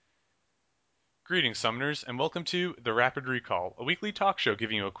Greetings, Summoners, and welcome to The Rapid Recall, a weekly talk show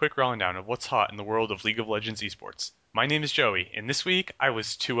giving you a quick rundown of what's hot in the world of League of Legends esports. My name is Joey, and this week I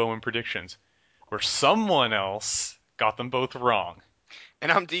was 2-0 in predictions, where someone else got them both wrong.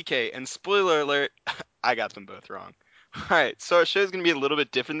 And I'm DK, and spoiler alert, I got them both wrong. All right, so our show is going to be a little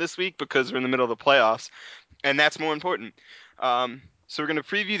bit different this week because we're in the middle of the playoffs, and that's more important. So we're going to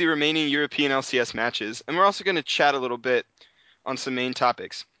preview the remaining European LCS matches, and we're also going to chat a little bit on some main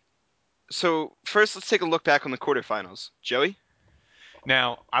topics. So first, let's take a look back on the quarterfinals. Joey?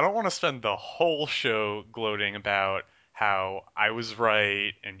 Now, I don't want to spend the whole show gloating about how I was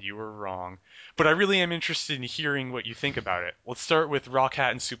right and you were wrong, but I really am interested in hearing what you think about it. Let's start with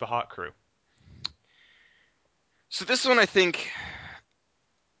Rockhat and Super Hot Crew. So this one I think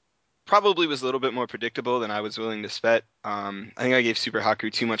probably was a little bit more predictable than I was willing to bet. I think I gave Super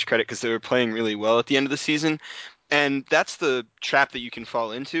Haku too much credit because they were playing really well at the end of the season. And that's the trap that you can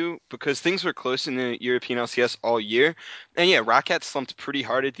fall into because things were close in the European LCS all year. And yeah, Roccat slumped pretty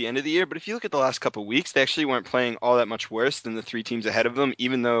hard at the end of the year, but if you look at the last couple of weeks, they actually weren't playing all that much worse than the three teams ahead of them,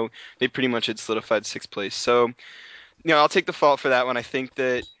 even though they pretty much had solidified sixth place. So, I'll take the fault for that one. I think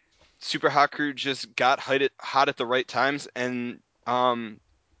that Super Haku just got hot at the right times, and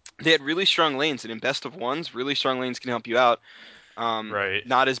they had really strong lanes, and in best of ones, really strong lanes can help you out. Right.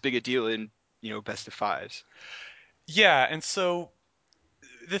 Not as big a deal in best of fives. Yeah, and so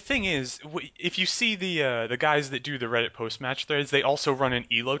the thing is, if you see the guys that do the Reddit post match threads, they also run an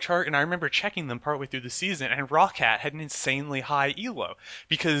elo chart, and I remember checking them partway through the season, and Rockhat had an insanely high elo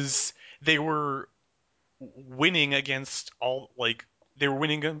because they were winning against all like they were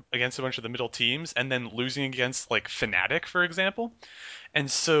winning against a bunch of the middle teams and then losing against like Fnatic, for example. And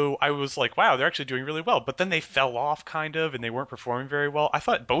so I was like, wow, they're actually doing really well. But then they fell off kind of, and they weren't performing very well. I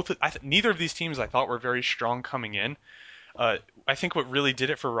thought neither of these teams I thought were very strong coming in. uh, I think what really did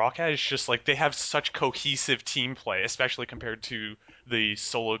it for Rocket is just like they have such cohesive team play, especially compared to the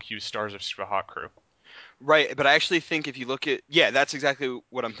solo queue stars of Super Hot Crew. Right, but I actually think if you look at, yeah, that's exactly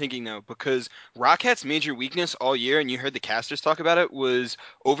what I'm thinking though, because Rocket's major weakness all year, and you heard the casters talk about it, was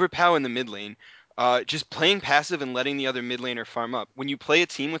overpower in the mid lane. Just playing passive and letting the other mid laner farm up. When you play a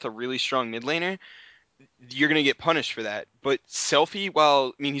team with a really strong mid laner, you're going to get punished for that. But Selfie,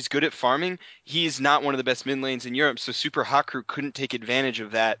 while I mean he's good at farming, he's not one of the best mid lanes in Europe. So Super Haku couldn't take advantage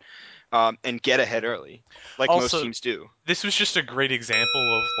of that and get ahead early, like most Also, teams do. this was just a great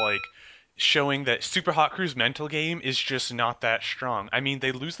example of like showing that Super Hot Crew's mental game is just not that strong. I mean,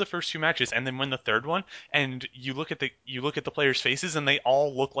 they lose the first two matches and then win the third one, and you look at the players' faces and they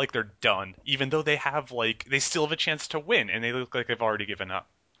all look like they're done, even though they still have a chance to win and they look like they've already given up.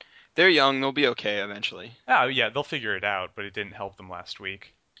 They're young; they'll be okay eventually. Oh yeah, they'll figure it out, but it didn't help them last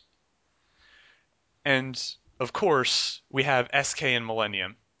week. And of course, we have SK and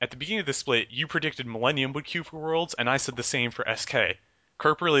Millennium. At the beginning of the split, you predicted Millennium would queue for Worlds, and I said the same for SK.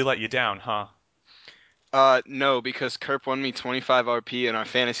 Kerp really let you down, huh? No, because Kerp won me 25 RP in our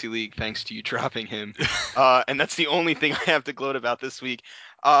fantasy league thanks to you dropping him. And that's the only thing I have to gloat about this week.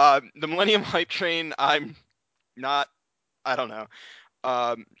 The Millennium Hype Train, I'm not, I don't know.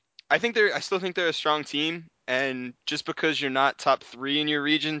 Um, I still think they're a strong team, and just because you're not top three in your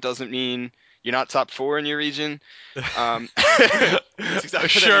region doesn't mean you're not top four in your region. That's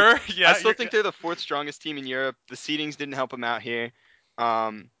exactly what that means. Sure, I yeah, still you're. think they're the fourth strongest team in Europe. The seedings didn't help them out here.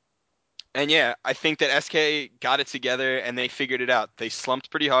 Um, and yeah, I think that SK got it together and they figured it out. They slumped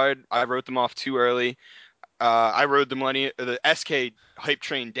pretty hard. I wrote them off too early. I rode the SK hype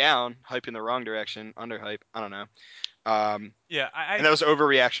train down, hype in the wrong direction, under hype. I don't know. Um, Yeah, and that was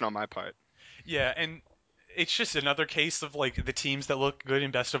overreaction on my part. yeah, and it's just another case of like the teams that look good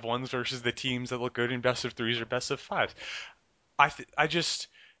in best of ones versus the teams that look good in best of threes or best of fives. I just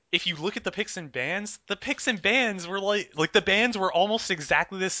if you look at the picks and bans, the picks and bans were like the bans were almost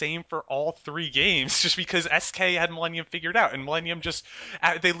exactly the same for all three games, just because SK had Millennium figured out, and Millennium just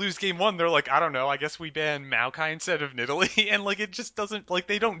they lose game one, they're like, I don't know, I guess we ban Maokai instead of Nidalee, and like it just doesn't like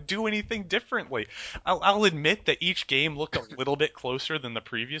they don't do anything differently. I'll admit that each game looked a little bit closer than the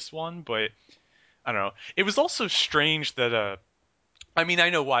previous one, but I don't know. It was also strange that I mean, I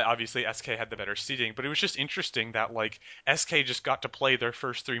know why obviously SK had the better seeding, but it was just interesting that like SK just got to play their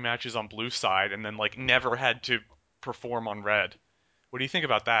first three matches on blue side and then like never had to perform on red. What do you think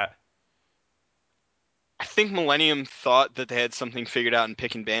about that? I think Millennium thought that they had something figured out in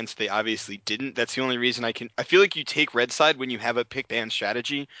pick and ban, so they obviously didn't. That's the only reason I can. I feel like you take red side when you have a pick ban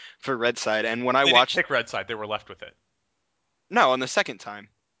strategy for red side. And when I They didn't watched, pick red side, they were left with it. no, on the second time,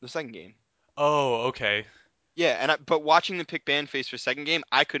 the second game. Oh, okay. Yeah, but watching the pick ban phase for second game,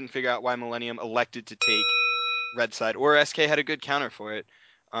 I couldn't figure out why Millennium elected to take red side, or SK had a good counter for it.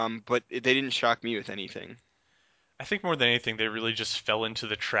 but they didn't shock me with anything. I think more than anything, they really just fell into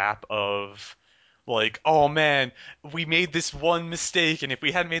the trap of like, oh man, we made this one mistake, and if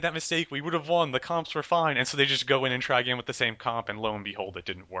we hadn't made that mistake, we would have won. The comps were fine, and so they just go in and try again with the same comp, and lo and behold, it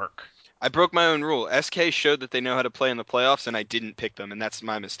didn't work. I broke my own rule. SK showed that they know how to play in the playoffs, and I didn't pick them, and that's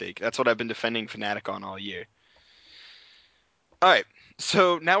my mistake. That's what I've been defending Fnatic on all year. All right,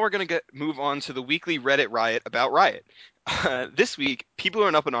 so now we're gonna get move on to the weekly Reddit riot about Riot. This week, people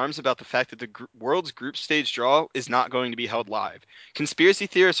are up in arms about the fact that the world's group stage draw is not going to be held live. Conspiracy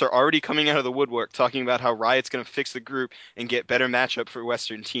theorists are already coming out of the woodwork talking about how Riot's going to fix the group and get better matchup for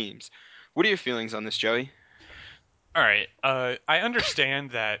Western teams. What are your feelings on this, Joey? All right, I understand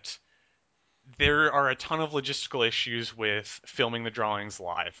that there are a ton of logistical issues with filming the drawings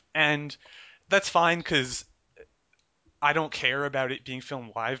live, and that's fine because I don't care about it being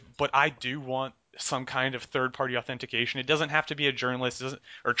filmed live, but I do want some kind of third party authentication. It doesn't have to be a journalist, it doesn't,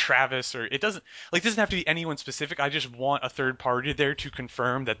 or Travis, or it doesn't have to be anyone specific. I just want a third party there to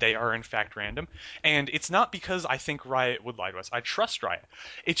confirm that they are in fact random. And it's not because I think Riot would lie to us. I trust Riot.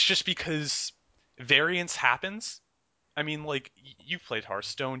 It's just because variance happens. I mean, like you've played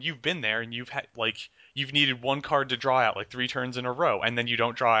Hearthstone, you've been there, and you've needed one card to draw out like three turns in a row, and then you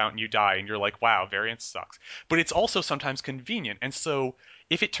don't draw out and you die, and you're like, wow, variance sucks. But it's also sometimes convenient, and so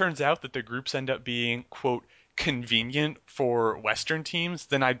if it turns out that the groups end up being quote convenient for Western teams,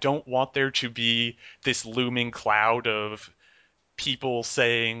 then I don't want there to be this looming cloud of people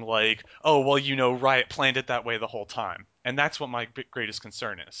saying like, oh well, Riot planned it that way the whole time, and that's what my greatest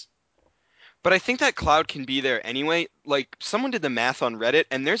concern is. But I think that cloud can be there anyway. Like someone did the math on Reddit,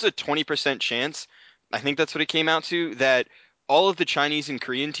 and there's a 20% chance, I think that's what it came out to, that all of the Chinese and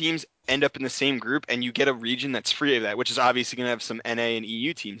Korean teams end up in the same group, and you get a region that's free of that, which is obviously going to have some NA and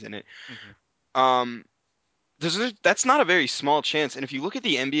EU teams in it. Mm-hmm. Um, that's not a very small chance. And if you look at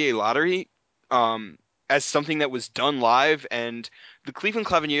the NBA lottery, um, as something that was done live, and the Cleveland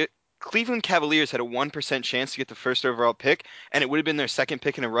Cavaliers had a 1% chance to get the first overall pick, and it would have been their second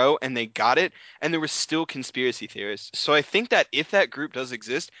pick in a row, and they got it, and there was still conspiracy theorists. So I think that if that group does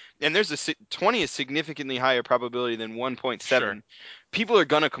exist, and there's a 20 is significantly higher probability than Sure. 1.7, people are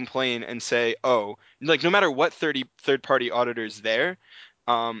gonna complain and say, oh, like no matter what third party auditor's there,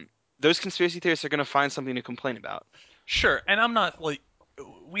 um, those conspiracy theorists are going to find something to complain about. Sure, and I'm not like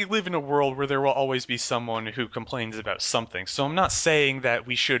we live in a world where there will always be someone who complains about something. So I'm not saying that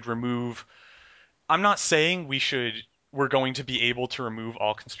we should remove I'm not saying we're going to be able to remove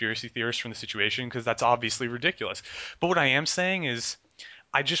all conspiracy theorists from the situation because that's obviously ridiculous. But what I am saying is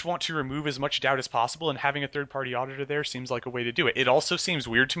I just want to remove as much doubt as possible, and having a third party auditor there seems like a way to do it. It also seems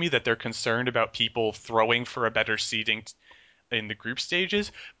weird to me that they're concerned about people throwing for a better seeding in the group stages,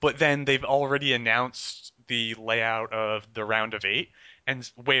 but then they've already announced the layout of the round of eight,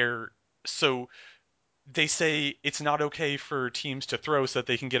 and where so they say it's not okay for teams to throw so that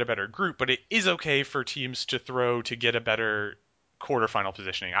they can get a better group, but it is okay for teams to throw to get a better quarterfinal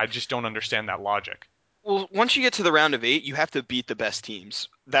positioning. I just don't understand that logic. Well, once you get to the round of eight, you have to beat the best teams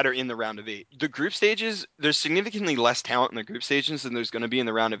that are in the round of eight. The group stages, there's significantly less talent in the group stages than there's going to be in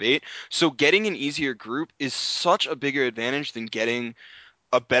the round of eight. So getting an easier group is such a bigger advantage than getting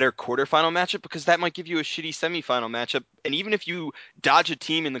a better quarterfinal matchup because that might give you a shitty semifinal matchup. And even if you dodge a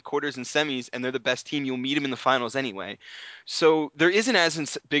team in the quarters and semis and they're the best team, you'll meet them in the finals anyway. So there isn't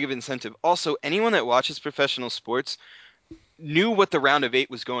as big of incentive. Also, anyone that watches professional sports knew what the round of eight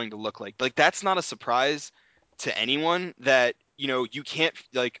was going to look like. Like that's not a surprise to anyone that, you can't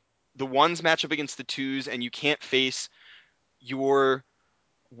like the ones match up against the twos and you can't face your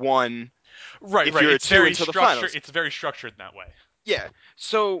one Right, if right. you're a It's two very until the structured. finals. It's very structured in that way. Yeah.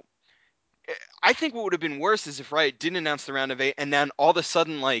 So I think what would have been worse is if Riot didn't announce the round of eight and then all of a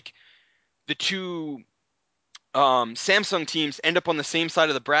sudden like the two Samsung teams end up on the same side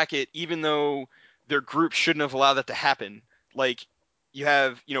of the bracket, even though their group shouldn't have allowed that to happen. Like you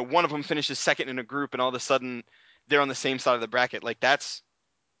have, one of them finishes second in a group, and all of a sudden they're on the same side of the bracket. Like that's,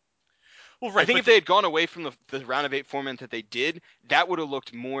 Well, I right, think but if they had gone away from the round of eight format that they did, that would have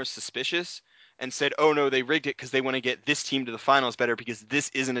looked more suspicious and said, oh no, they rigged it because they want to get this team to the finals better because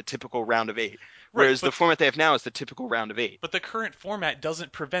this isn't a typical round of eight. right, Whereas the format they have now is the typical round of eight. but the current format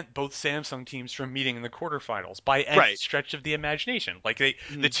doesn't prevent both Samsung teams from meeting in the quarterfinals by any Right. stretch of the imagination. Like the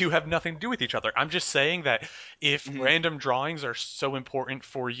Mhm. two have nothing to do with each other. I'm just saying that if Mhm. random drawings are so important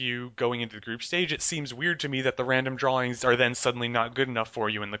for you going into the group stage, it seems weird to me that the random drawings are then suddenly not good enough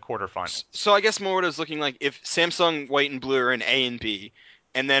for you in the quarterfinals. So I guess more what it was looking like if Samsung White and Blue are in A and B,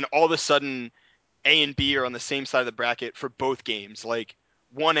 and then all of a sudden A and B are on the same side of the bracket for both games. Like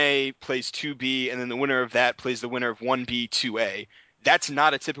 1A plays 2B, and then the winner of that plays the winner of 1B, 2A. That's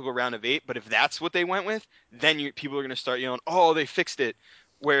not a typical round of eight, but if that's what they went with, then people are going to start yelling, "Oh, they fixed it."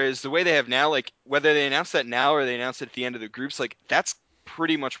 Whereas the way they have now, like whether they announce that now or they announce it at the end of the groups, like that's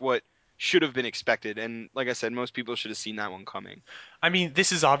pretty much what should have been expected. And like I said, most people should have seen that one coming. I mean,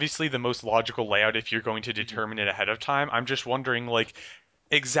 this is obviously the most logical layout if you're going to Mhm. determine it ahead of time. I'm just wondering, like,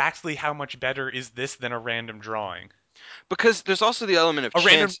 exactly how much better is this than a random drawing? Because there's also the element of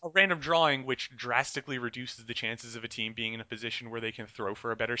chance. A random drawing which drastically reduces the chances of a team being in a position where they can throw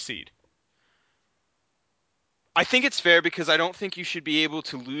for a better seed. I think it's fair because I don't think you should be able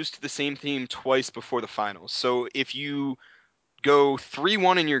to lose to the same team twice before the finals. So if you go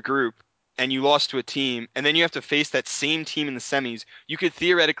 3-1 in your group and you lost to a team, and then you have to face that same team in the semis, you could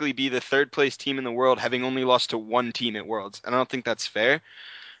theoretically be the third place team in the world having only lost to one team at Worlds. And I don't think that's fair.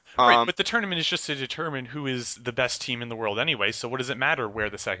 Right, Um, but the tournament is just to determine who is the best team in the world anyway, so what does it matter where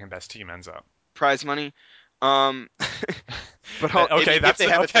the second best team ends up? Prize money. Um, but I Okay, mean, if that's they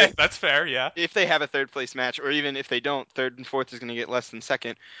have a okay, third, that's fair, yeah. if they have a third place match, or even if they don't, third and fourth is going to get less than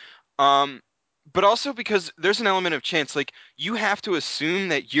second. Um, but also because there's an element of chance. Like you have to assume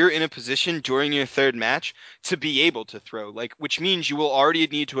that you're in a position during your third match to be able to throw. Like, which means you will already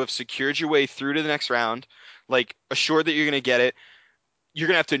need to have secured your way through to the next round, like assured that you're going to get it. You're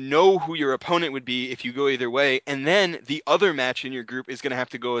going to have to know who your opponent would be if you go either way, and then the other match in your group is going to have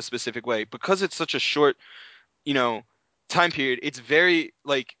to go a specific way because it's such a short, you know, time period. It's very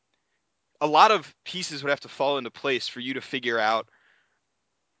like a lot of pieces would have to fall into place for you to figure out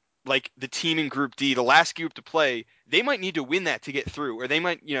like the team in Group D, the last group to play, they might need to win that to get through, or they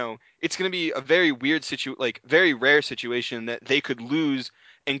might, it's going to be a very weird like very rare situation that they could lose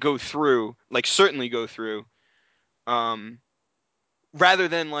and go through, like certainly go through. Um, Rather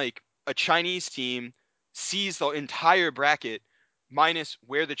than like a Chinese team sees the entire bracket minus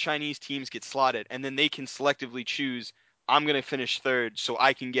where the Chinese teams get slotted, and then they can selectively choose, I'm going to finish third so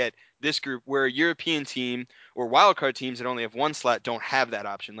I can get this group, where a European team or wildcard teams that only have one slot don't have that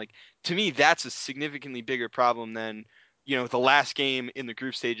option. Like to me, that's a significantly bigger problem than, the last game in the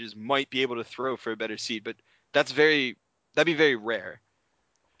group stages might be able to throw for a better seed, but that'd be very rare,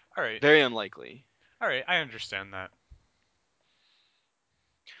 All right. very unlikely. All right, I understand that.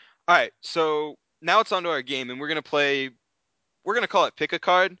 All right, so now it's on to our game, and we're gonna call it pick a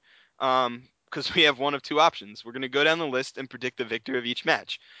card, because we have one of two options. We're gonna go down the list and predict the victor of each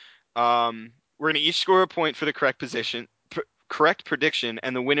match. We're gonna each score a point for the correct prediction,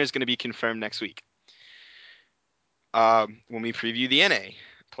 and the winner is gonna be confirmed next week. When we preview the NA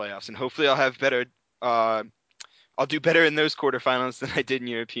playoffs, and hopefully Uh, I'll do better in those quarterfinals than I did in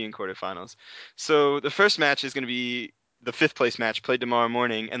European quarterfinals. So the first match is gonna be the fifth place match played tomorrow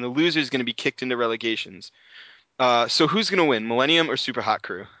morning, and the loser is gonna be kicked into relegations. So who's gonna win, Millennium or Super Hot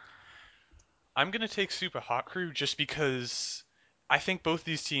Crew? I'm gonna take Super Hot Crew just because I think both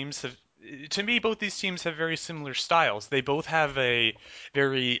these teams have, to me, both these teams have very similar styles. They both have a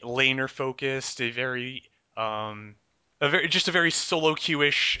very laner focused, um, just a very solo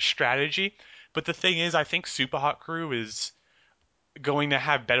queue-ish strategy. But the thing is, I think Super Hot Crew is going to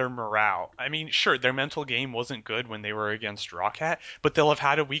have better morale. I mean, sure, their mental game wasn't good when they were against Rockhat, but they'll have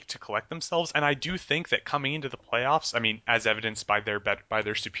had a week to collect themselves, and I do think that coming into the playoffs, I mean, as evidenced by by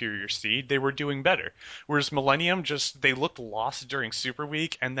their superior seed, they were doing better. Whereas Millennium just they looked lost during Super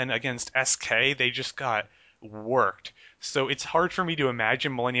Week, and then against SK they just got worked. So it's hard for me to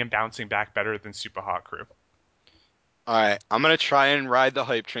imagine Millennium bouncing back better than Super Hot Crew. All right, I'm gonna try and ride the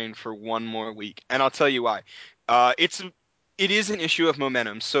hype train for one more week, and I'll tell you why. It is an issue of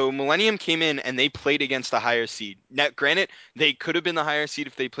momentum. So Millennium came in and they played against a higher seed. Now, granted, they could have been the higher seed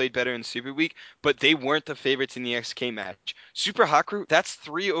if they played better in Super Week, but they weren't the favorites in the XK match. Super Hot Crew, that's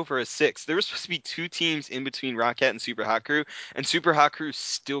 3/6. There were supposed to be two teams in between Rocket and Super Hot Crew, and Super Hot Crew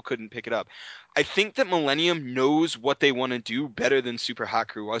still couldn't pick it up. I think that Millennium knows what they want to do better than Super Hot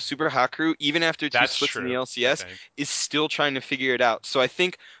Crew, while Super Hot Crew, even after two That's splits in the true, I LCS, think. is still trying to figure it out. So I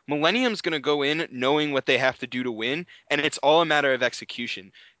think Millennium's going to go in knowing what they have to do to win, and it's all a matter of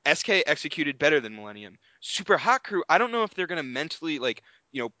execution. SK executed better than Millennium. Super Hot Crew, I don't know if they're going to mentally like,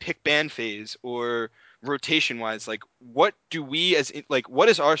 pick band phase or rotation wise. Like, what do we like, what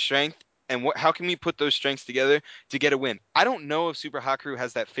is our strength? And how can we put those strengths together to get a win? I don't know if Super Hot Crew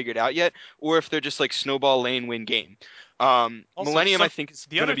has that figured out yet, or if they're just like snowball lane win game. Also, Millennium, I some think, is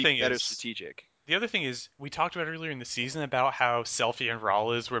the going to other be thing better is strategic. The other thing is, we talked about earlier in the season about how Selfie and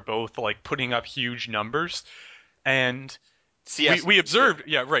Rallas were both like putting up huge numbers, and CS we numbers, yeah. observed,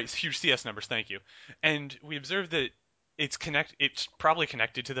 yeah, right, huge CS numbers. Thank you, and we observed that it's probably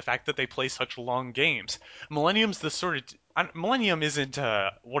connected to the fact that they play such long games. Millennium's the sort of Millennium isn't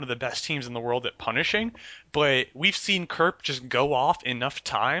one of the best teams in the world at punishing, but we've seen Kerp just go off enough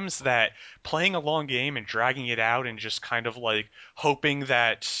times that playing a long game and dragging it out and just kind of like hoping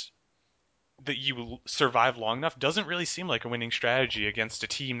that you survive long enough doesn't really seem like a winning strategy against a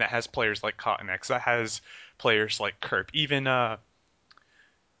team that has players like Cotton X, that has players like Kerp, even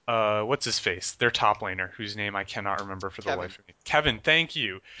what's his face? Their top laner, whose name I cannot remember for the Kevin. life of me. Kevin, thank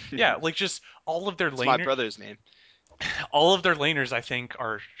you. Yeah, like just It's my brother's name. all of their laners, I think,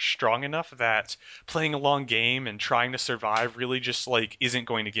 are strong enough that playing a long game and trying to survive really just like isn't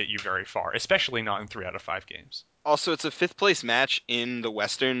going to get you very far, especially not in 3 out of 5 games. Also, it's a fifth place match in the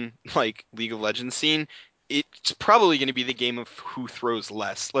Western like League of Legends scene. It's probably going to be the game of who throws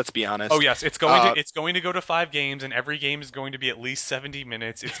less. Let's be Oh honest. yes, Uh, it's going to go to 5 games, and every game is going to be at least 70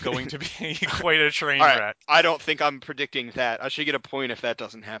 minutes. It's going to be quite a all train right. wreck. I don't think I'm predicting that. I should get a point if that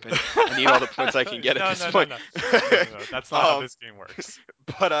doesn't happen. I need all the points I can get at No, this no, no, point. no, no. That's not how um, this game works.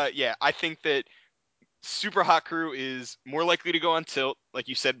 but yeah, I think that Super Hot Crew is more likely to go on tilt, like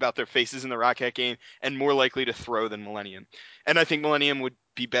you said about their faces in the Rocket game, and more likely to throw than Millennium. And I think Millennium would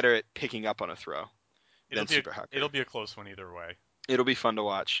be better at picking up on a throw than Super Hot Crew. It'll be a close one either way. It'll be fun to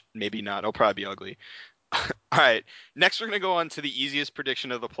watch. Maybe not. It'll probably be ugly. All right. Next, we're gonna go on to the easiest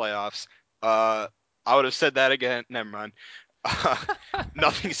prediction of the playoffs. Uh, I would have said that again. Never mind. Uh,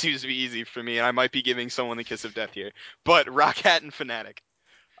 nothing seems to be easy for me, and I might be giving someone the kiss of death here. But Rockhat and Fnatic.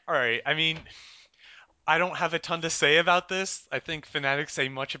 All right, I mean, I don't have a ton to say about this. I think Fnatic's a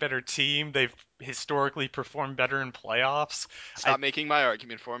much better team. They've historically performed better in playoffs. I Stop making my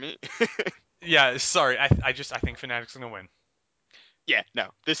argument for me. Yeah, sorry. I think Fnatic's gonna win. Yeah, no.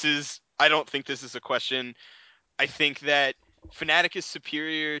 This is. I don't think this is a question. I think that Fnatic is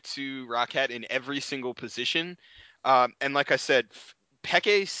superior to Rockhat in every single position. And like I said,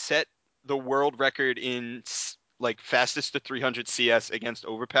 Peke set the world record in like fastest to 300 CS against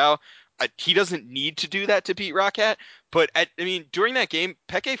Overpow. He doesn't need to do that to beat Rockhat, but I mean, during that game,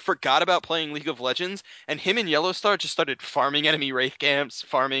 Peke forgot about playing League of Legends, and him and Yellowstar just started farming enemy wraith camps,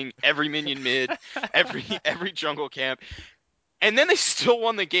 farming every minion mid, every jungle camp, and then they still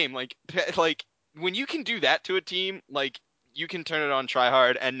won the game. Like when you can do that to a team, like you can turn it on try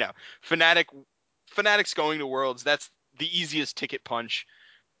hard. And no, Fnatic, Fnatic's going to Worlds. That's the easiest ticket punch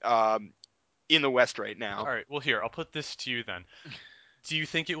um, in the West right now. All right, well here, I'll put this to you then. Do you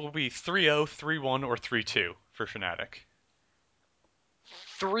think it will be 3-0, 3-1, or 3-2 for Fnatic?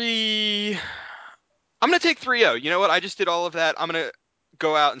 Three. I'm gonna take 3-0. You know what? I just did all of that. I'm gonna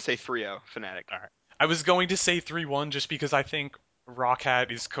go out and say 3-0 Fnatic. All right. I was going to say 3-1 just because I think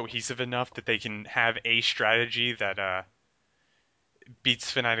Rockhat is cohesive enough that they can have a strategy that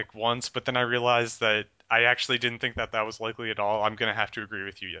beats Fnatic once, but then I realized that I actually didn't think that that was likely at all. I'm going to have to agree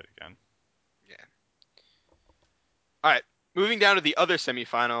with you yet again. Yeah. All right. Moving down to the other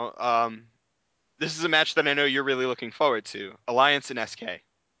semifinal. This is a match that I know you're really looking forward to. Alliance and SK.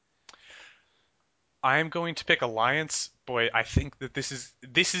 I am going to pick Alliance. Boy, I think that the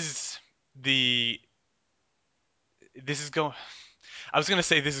this is going I was going to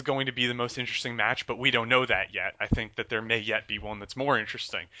say this is going to be the most interesting match, but we don't know that yet. I think that there may yet be one that's more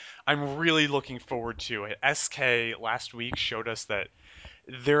interesting. I'm really looking forward to it. SK last week showed us that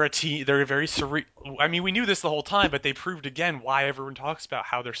they're a team. They're a very cerebral. I mean, we knew this the whole time, but they proved again why everyone talks about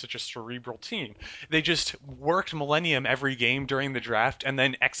how they're such a cerebral team. They just worked Millennium every game during the draft and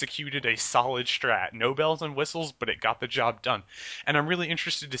then executed a solid strat. No bells and whistles, but it got the job done. And I'm really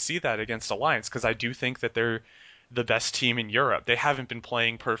interested to see that against Alliance because I do think that they're the best team in Europe. They haven't been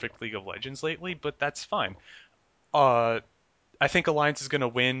playing perfect League of Legends lately, but that's fine. Uh, I think Alliance is going to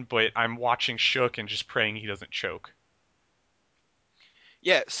win, but I'm watching Shook and just praying he doesn't choke.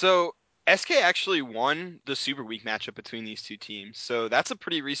 Yeah, so SK actually won the Super Week matchup between these two teams. So that's a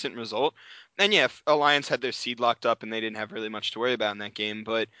pretty recent result. And yeah, Alliance had their seed locked up and they didn't have really much to worry about in that game.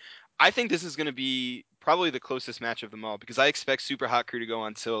 But I think this is going to be probably the closest match of them all because I expect Super Hot Crew to go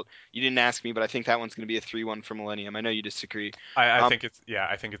on tilt. You didn't ask me, but I think that one's going to be a 3-1 for Millennium. I know you disagree. I Um, think it's yeah,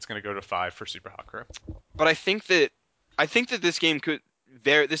 I think it's going to go to 5 for Super Hot Crew. but I think that this game could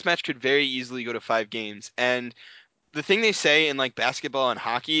this match could very easily go to 5 games. And the thing they say in like basketball and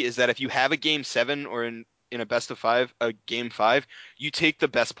hockey is that if you have a game seven or in a best of five, a game five, you take the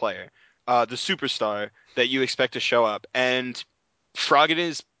best player, the superstar that you expect to show up. And Froggen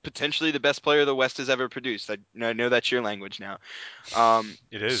is potentially the best player the West has ever produced. I know that's your language now.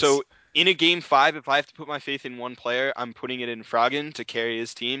 It is. So in a game five, if I have to put my faith in one player, I'm putting it in Froggen to carry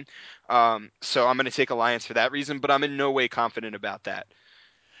his team. So I'm going to take Alliance for that reason, but I'm in no way confident about that.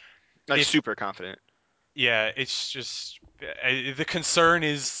 Like If super confident. Yeah, it's just the concern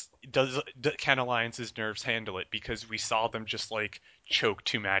is can Alliance's nerves handle it? Because we saw them just like choke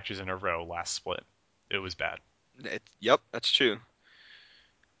 2 matches in a row last split. It was bad. Yep, that's true.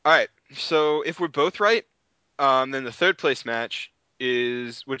 All right, so if we're both right, then the third place match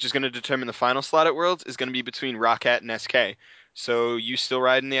which is going to determine the final slot at Worlds, is going to be between Roccat and SK. So you still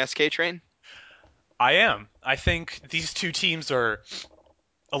riding the SK train? I am. I think these two teams are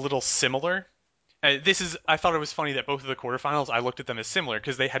a little similar. I thought it was funny that both of the quarterfinals I looked at them as similar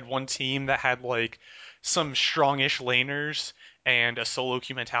because they had one team that had like some strongish laners and a solo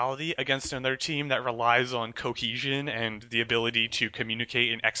queue mentality against another team that relies on cohesion and the ability to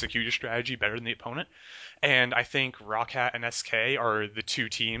communicate and execute a strategy better than the opponent. And I think Roccat and SK are the two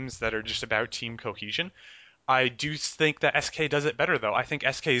teams that are just about team cohesion. I do think that SK does it better though. I think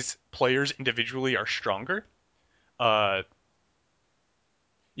SK's players individually are stronger. Uh,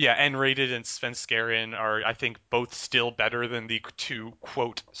 yeah, N-rated and Svenskeren are, I think, both still better than the two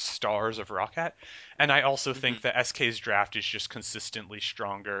quote stars of Roccat, and I also think Hmm. that SK's draft is just consistently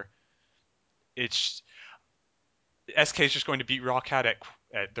stronger. It's SK is just going to beat Roccat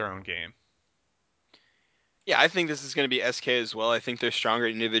at their own game. Yeah, I think this is going to be SK as well. I think they're stronger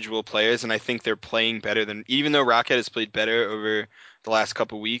individual players, and I think they're playing better than even though Roccat has played better over the last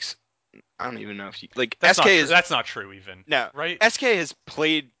couple weeks. I don't even know if you like That's not SK true. is That's not true even, no right? SK has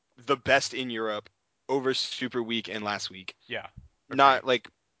played the best in Europe over Super Week and last week. Yeah, agreed. Not like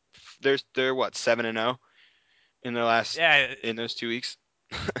they're what 7-0 in their last Yeah, in those 2 weeks.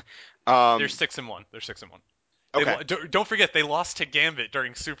 they're Um, 6-1. They're 6-1. okay, Don't forget they lost to Gambit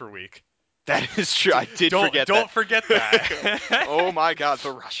during Super Week. that is true. I did Don't forget that. don't forget that. Oh my God,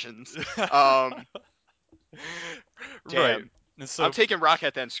 the Russians. Um, Right. damn. And I'm so taking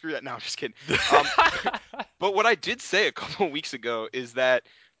Rocket then. Screw that. No, I'm just kidding. Um, but what I did say a couple of weeks ago is that,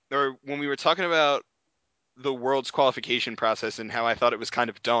 or when we were talking about the world's qualification process and how I thought it was kind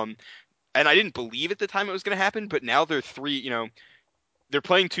of dumb, and I didn't believe at the time it was going to happen, but now they're three, they're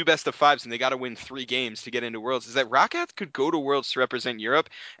playing two best of fives and they got to win 3 games to get into Worlds. Is that Roccat could go to Worlds to represent Europe,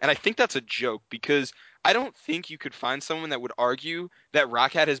 and I think that's a joke because I don't think you could find someone that would argue that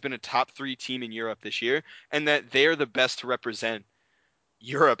Roccat has been a top 3 team in Europe this year and that they're the best to represent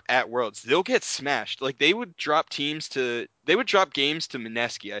Europe at Worlds. They'll get smashed. Like they would drop games to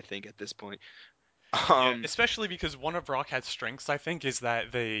Mineski, I think, at this point. yeah, Um, especially because one of Rocket's strengths, I think, is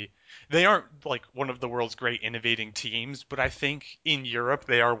that they aren't like one of the world's great innovating teams, but I think in Europe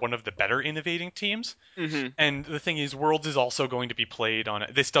they are one of the better innovating teams. mhm, And the thing is, Worlds is also going to be played on.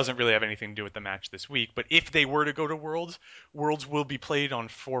 This doesn't really have anything to do with the match this week, but if they were to go to Worlds, Worlds will be played on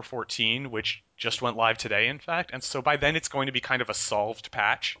 4.14, which just went live today, in fact. And so by then it's going to be kind of a solved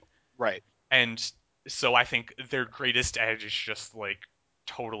patch. right. And so I think their greatest edge is just like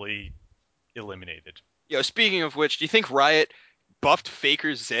totally eliminated. Speaking of which, do you think Riot buffed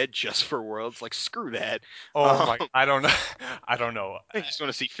Faker Zed just for Worlds? Like, screw that. Oh Um, my, I don't know. I don't know. I just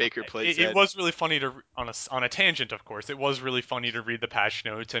want to see Faker play It Zed. was really funny to on a tangent, of course. It was really funny to read the patch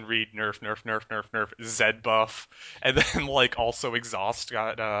notes and read nerf, nerf, nerf, nerf, nerf, Zed buff, and then like also exhaust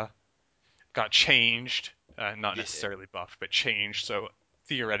got changed, not Yeah, necessarily buffed, but changed. So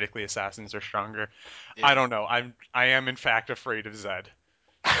theoretically, assassins are stronger. I yeah. don't know. I am in fact afraid of Zed.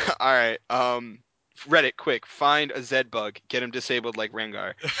 All right. Reddit, quick, find a Zed bug, get him disabled like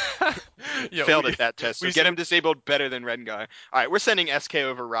Rengar. Yeah, Failed at that test, so we get him disabled better than Rengar. All right, we're sending SK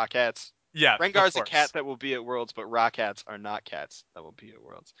over Rockats. yeah, of Rengar's a cat course. that will be at Worlds, but Rockats are not cats that will be at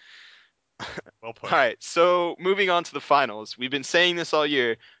Worlds. Well All put. right, so moving on to the finals. We've been saying this all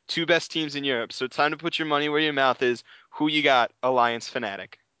year. Two best teams in Europe. So time to put your money where your mouth is. Who you got? Alliance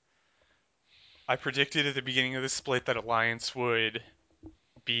Fnatic. I predicted at the beginning of the split that Alliance would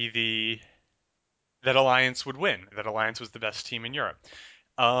be the that Alliance would win. That Alliance was the best team in Europe.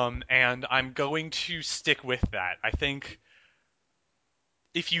 And I'm going to stick with that. I think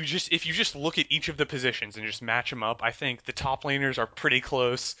if you just look at each of the positions and just match them up, I think the top laners are pretty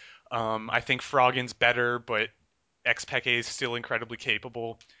close. I think Froggen's better, but XPeke is still incredibly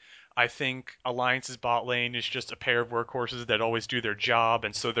capable. I think Alliance's bot lane is just a pair of workhorses that always do their job,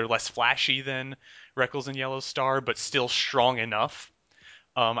 and so they're less flashy than Reckles and Yellow Star, but still strong enough.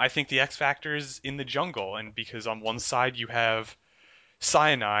 I think the X factor is in the jungle, and because on one side you have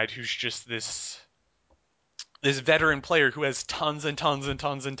Cyanide, who's just this veteran player who has tons and tons and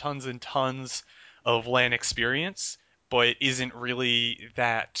tons and tons and tons of LAN experience, but isn't really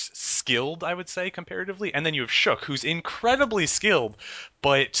that skilled, I would say, comparatively. And then you have Shook, who's incredibly skilled,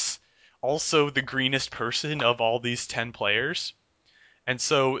 but also the greenest person of all these 10 players. And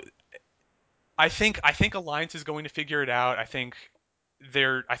so I think Alliance is going to figure it out. I think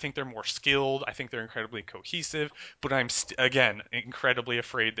I think they're more skilled. I think they're incredibly cohesive. But I'm again incredibly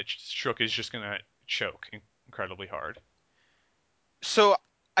afraid that Shook is just gonna choke incredibly hard. So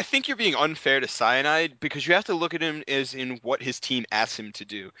I think you're being unfair to Cyanide because you have to look at him as in what his team asks him to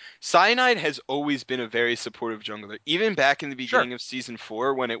do. Cyanide has always been a very supportive jungler, even back in the Sure. beginning of season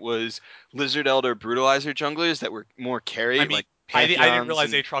 4 when it was Lizard Elder Brutalizer junglers that were more I carry, mean, like I didn't Pantheons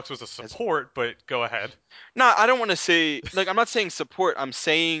realize and Aatrox was a as support, but go ahead. no, I don't want to say like I'm not saying support. I'm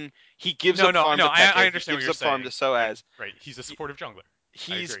saying he gives No, up no, farm no. to I Peke. He understand what gives you're up farm saying. to Right, Soaz. right. He's a supportive jungler.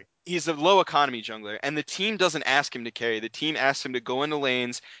 I he's agree. he's a low economy jungler, and the team doesn't ask him to carry. The team asks him to go into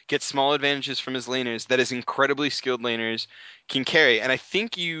lanes, get small advantages from his laners that his incredibly skilled laners can carry. And I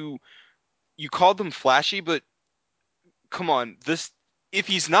think you called them flashy, but come on, this if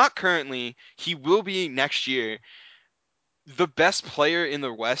he's not currently, he will be next year. The best player in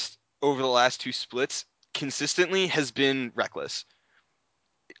the West over the last two splits consistently has been Reckless.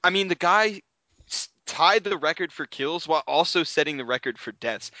 I mean, the guy tied the record for kills while also setting the record for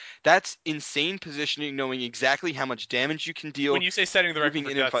deaths. That's insane positioning, knowing exactly how much damage you can When deal, you say setting the record moving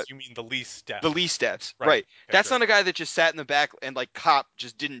for in and deaths, fight. you mean the least The death. least deaths, Right. right? Okay, That's great. not a guy that just sat in the back and like Cop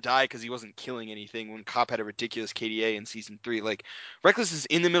just didn't die because he wasn't killing anything when Cop had a ridiculous KDA in season 3. Like Reckless is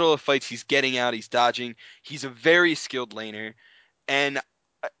in the middle of fights, he's getting out, he's dodging. He's a very skilled laner, and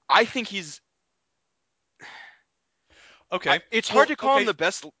I think he's Okay. it's hard Well, to call him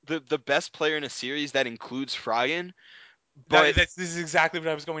okay. the best player in a series that includes Froggen, That but that's this is exactly what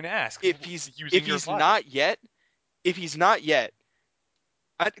I was going to ask. if Using your he's logic. not yet, if he's not yet,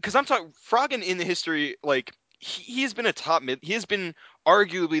 because I'm talking Froggen in the history, like he has been a top mid, he has been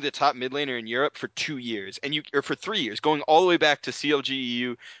arguably the top mid laner in Europe for 2 years, and you or for 3 years, going all the way back to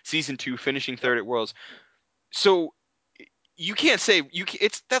CLG season 2, finishing Yep. third at Worlds. So you can't say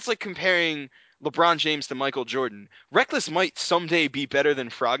it's that's like comparing LeBron James to Michael Jordan. Reckless might someday be better than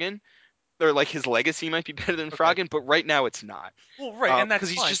Froggen, or like his legacy might be better than Okay. Froggen, but right now it's not. Well, right, and Because that's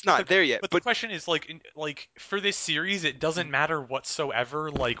he's fine. just not there yet. But the But question is like for this series, it doesn't matter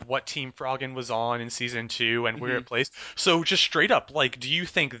whatsoever like what team Froggen was on in season 2 and where mhm. it plays. So just straight up, like, do you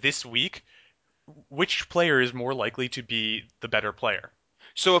think this week which player is more likely to be the better player?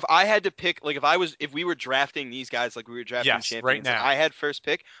 So if I had to pick, like if we were drafting these guys like we were drafting Yes, right champions, and now. I had first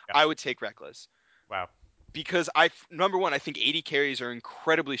pick, Yeah. I would take Reckless Wow. because number one, I think 80 carries are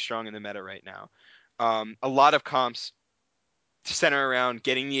incredibly strong in the meta right now. A lot of comps center around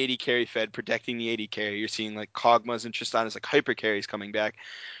getting the 80 carry fed, protecting the 80 carry. You're seeing like Kog'Maws and Tristan's like hyper carries coming back.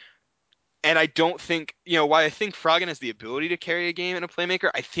 And I don't think, why I think Froggen has the ability to carry a game and a playmaker,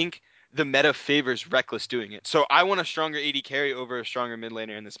 I think the meta favors Reckless doing it. So I want a stronger 80 carry over a stronger mid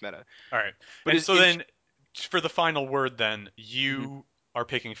laner in this meta. All right. But And is so in then for the final word then, mhm. you are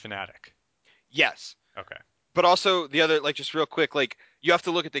picking Fnatic. Yes. Okay. But also the other, like just real quick, like you have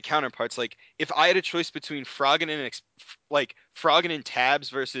to look at the counterparts. Like if I had a choice between Froggen and Tabs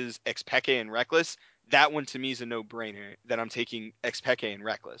versus Xpeke and Reckless, that one to me is a no-brainer that I'm taking Xpeke and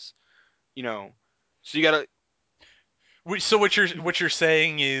Reckless. You know, so you gotta So what you're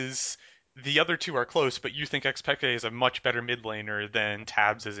saying is the other two are close, but you think Xpeke is a much better mid laner than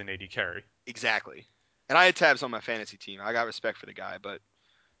Tabs is an AD carry. exactly. And I had Tabs on my fantasy team. I got respect for the guy, but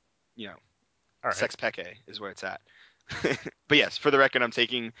you know, All right. Sex Peke is where it's at. But yes, for the record, I'm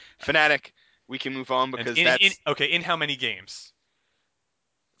taking Fnatic. We can move on And because in that's okay, in how many games?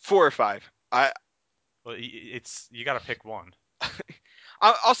 4 or 5. I Well, it's you got to pick one.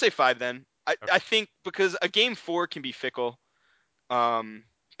 I'll say 5 then. I Okay. think because a game 4 can be fickle. Um,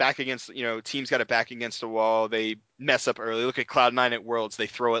 back against teams got it back against a wall. They mess up early. Look at Cloud9 at Worlds. They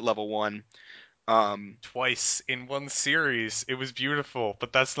throw at level 1. Um, Twice in one series. It was beautiful,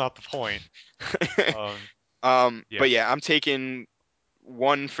 but that's not the point. Um, yeah. but yeah, I'm taking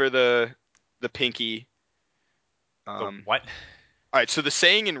one for the pinky. The Um, what? all right, so the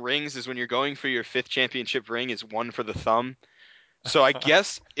saying in rings is when you're going for your fifth championship ring is one for the thumb. So I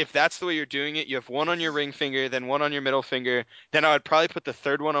guess if that's the way you're doing it, you have one on your ring finger, then one on your middle finger. Then I would probably put the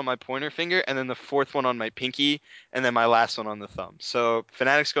third one on my pointer finger, and then the fourth one on my pinky, and then my last one on the thumb. So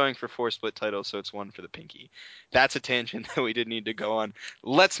Fnatic's going for 4 split titles, so it's one for the pinky. That's a tangent that we didn't need to go on.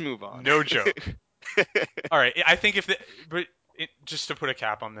 Let's move on. No joke. All right. I think if the but just to put a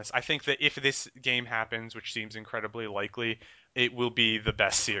cap on this, I think that if this game happens, which seems incredibly likely, it will be the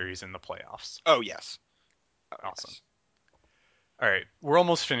best series in the playoffs. Oh yes. Oh Awesome. yes. All right, we're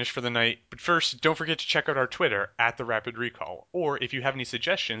almost finished for the night, but first, don't forget to check out our Twitter at theRapidRecall, or if you have any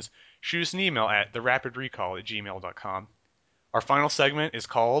suggestions, shoot us an email at therapidrecall@gmail.com. Our final segment is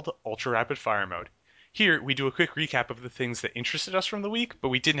called Ultra Rapid Fire Mode. Here, we do a quick recap of the things that interested us from the week, but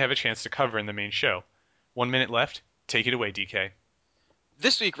we didn't have a chance to cover in the main show. 1 minute left. Take it away, DK.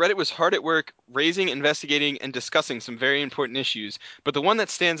 This week, Reddit was hard at work raising, investigating, and discussing some very important issues. But the one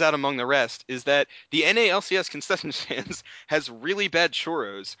that stands out among the rest is that the NALCS concession stands has really bad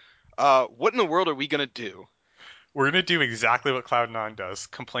churros. What in the world are we gonna do? We're gonna do exactly what Cloud9 does: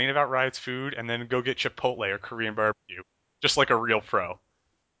 complain about Riot's food and then go get Chipotle or Korean barbecue, just like a real pro.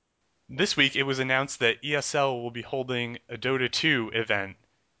 This week, it was announced that ESL will be holding a Dota 2 event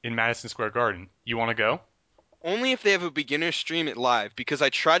in Madison Square Garden. You want to go? Only if they have a beginner stream it live, because I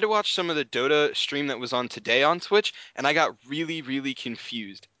tried to watch some of the Dota stream that was on today on Twitch, and I got really, really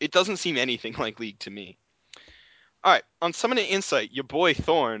confused. It doesn't seem anything like League to me. All right, on Summoning Insight, your boy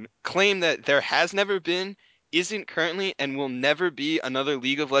Thorn claimed that there has never been, isn't currently, and will never be another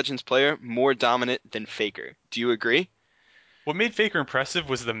League of Legends player more dominant than Faker. Do you agree? What made Faker impressive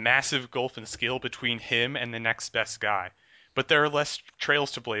was the massive gulf in skill between him and the next best guy. But there are less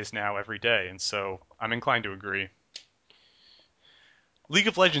trails to blaze now every day, and so I'm inclined to agree. League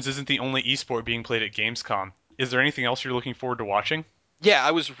of Legends isn't the only esport being played at Gamescom. Is there anything else you're looking forward to watching? Yeah,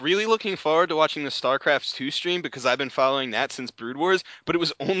 I was really looking forward to watching the StarCraft 2 stream because I've been following that since Brood Wars, but it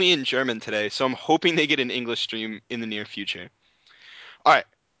was only in German today, so I'm hoping they get an English stream in the near future. All right,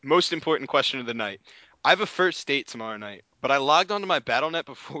 most important question of the night. I have a first date tomorrow night, but I logged onto my BattleNet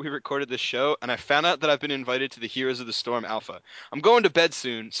before we recorded this show, and I found out that I've been invited to the Heroes of the Storm Alpha. I'm going to bed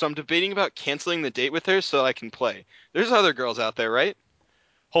soon, so I'm debating about canceling the date with her so that I can play. There's other girls out there, right?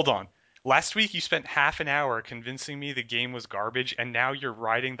 Hold on. Last week you spent half an hour convincing me the game was garbage, and now you're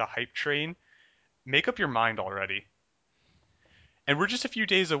riding the hype train? Make up your mind already. And we're just a few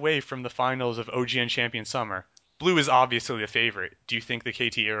days away from the finals of OGN Champion Summer. Blue is obviously the favorite. Do you think the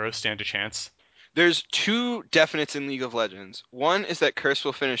KT Arrows stand a chance? There's two definites in League of Legends. One is that Curse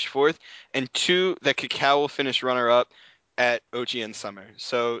will finish fourth, and two that Cacao will finish runner-up at OGN Summer.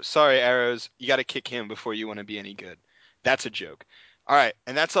 So sorry, Arrows, you got to kick him before you want to be any good. That's a joke. All right,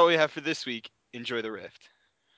 and that's all we have for this week. Enjoy the Rift.